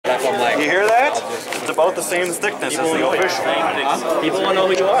You hear that? It's about the same thickness as the official one. People want to know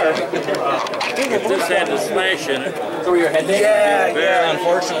who you are. If this had a slash in it. So your head there? Yeah,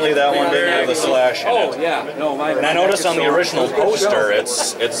 unfortunately that one didn't have the slash in it. Oh, yeah. No, my. And I noticed on the original poster,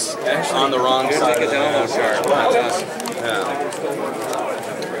 it's on the wrong side of the download chart. Yeah.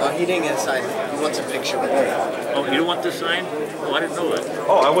 He didn't get a sign. He wants a picture with it. Oh, you don't want this signed? Oh, I didn't know that.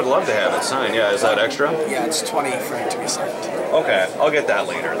 Oh, I would love to have it signed. Yeah, is that extra? Yeah, it's 20 for it to be signed. Okay, I'll get that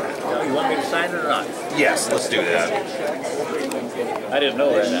later then. You want me to sign it or not? Yes, let's do that. I didn't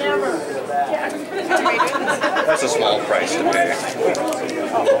know that. That's a small price to pay.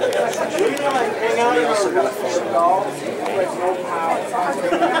 We also got a photo.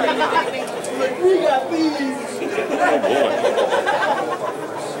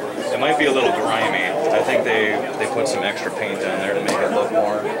 It might be a little grimy. I think they put some extra paint on there to make it look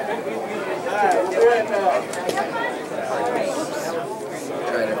more.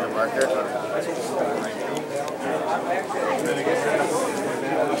 Try a different marker.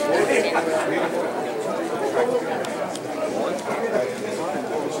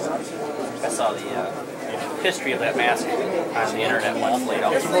 I saw the history of that mask on the internet once laid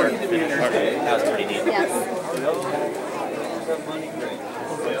out. That was pretty neat. Yes.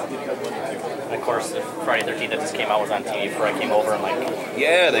 And of course, the Friday 13th that just came out was on TV before I came over and like...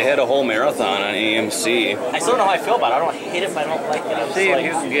 Yeah, they had a whole marathon on AMC. I still don't know how I feel about it. I don't hate it, but I don't like it. See if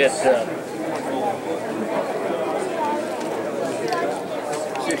you can get...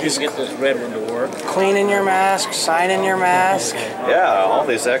 see if you can get this red one to work. Cleaning your mask, signing your mask. Yeah, all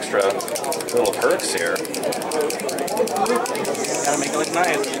these extra little perks here. Gotta make it look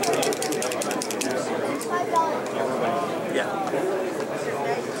nice. Yeah.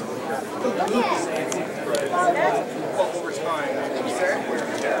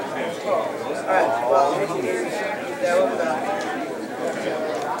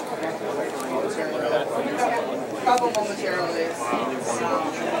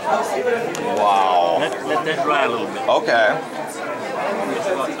 Wow. Let that dry a little bit. Okay.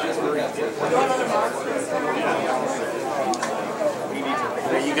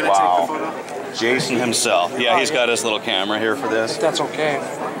 Are you gonna Wow. take the photo? Jason himself. Yeah, he's got his little camera here for this. That's okay.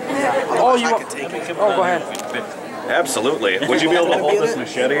 Oh, you want... Oh, go ahead. Absolutely. Would you be able to hold this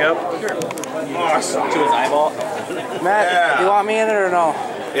machete up? Awesome. To his eyeball. Matt, you want me in it or no?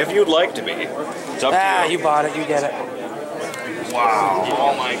 If you'd like to be. It's up Ah, to you. you bought it. You get it. Wow.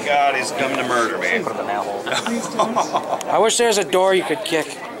 Oh my God, he's come to murder me. Put the nail hole. I wish there was a door you could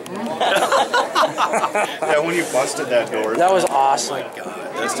kick. Yeah, when you busted that door. That was awesome. Oh my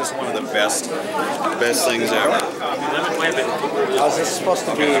God, that's just one of the best things ever. How's this supposed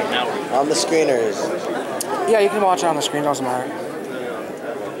to be on the screen or is Yeah, you can watch it on the screen. Doesn't matter.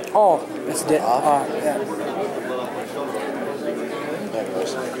 Oh, it's yeah.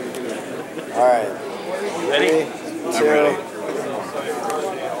 All right. Ready? 3, 2.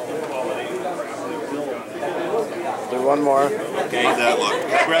 Do one more. Okay, that look.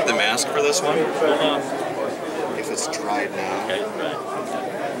 Can I grab the mask for this one? If it's dried now.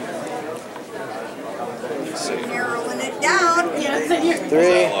 Let's see. Narrowing it down. Yes.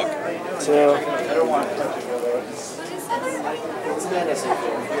 3, 2. All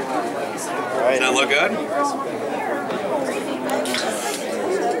right. Does that look good?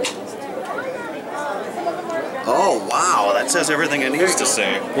 Oh, wow. That says everything it needs to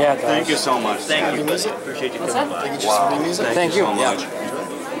say. Yeah, it does. Thank you so much. Thank you. Appreciate you coming by. Wow. Thank you. so much.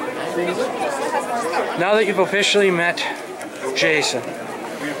 Now that you've officially met Jason,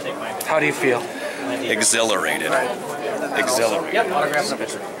 how do you feel? Exhilarated. Exhilarated. Yep, autographs and a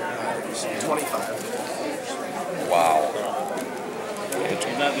picture. 25. Wow.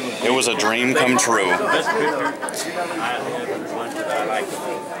 It was a dream come true.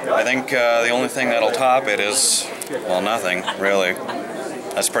 I think the only thing that'll top it is, well, nothing, really.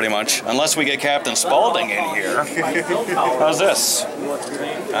 That's pretty much, unless we get Captain Spaulding in here. How's this?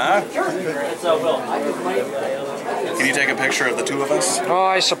 Huh? Can you take a picture of the two of us? Oh,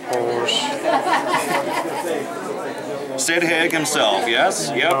 I suppose. Sid Haig himself, yes?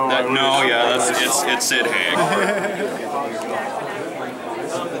 Yep. It's Sid Haig.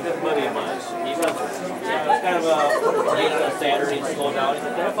 Kind of a standard, he's slowed down.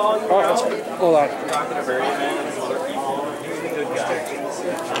 Can I follow you? Oh, let's hold on. Talking to Barry, man, and some other people. He's a good guy.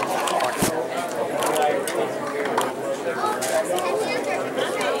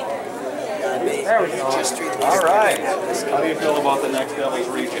 There we go. All right. How do you feel about the next Devil's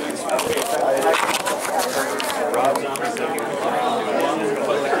Rejects? Rob's on the second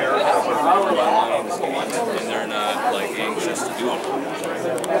and they're not like anxious to do them.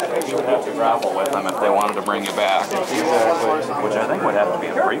 You would have to grapple with them if they wanted to bring you back. Exactly. Which I think would have to be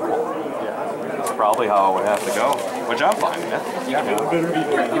a prequel. Yeah. That's probably how it would have to go. Which I'm fine with.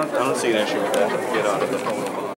 I don't see an issue with that. Get on it.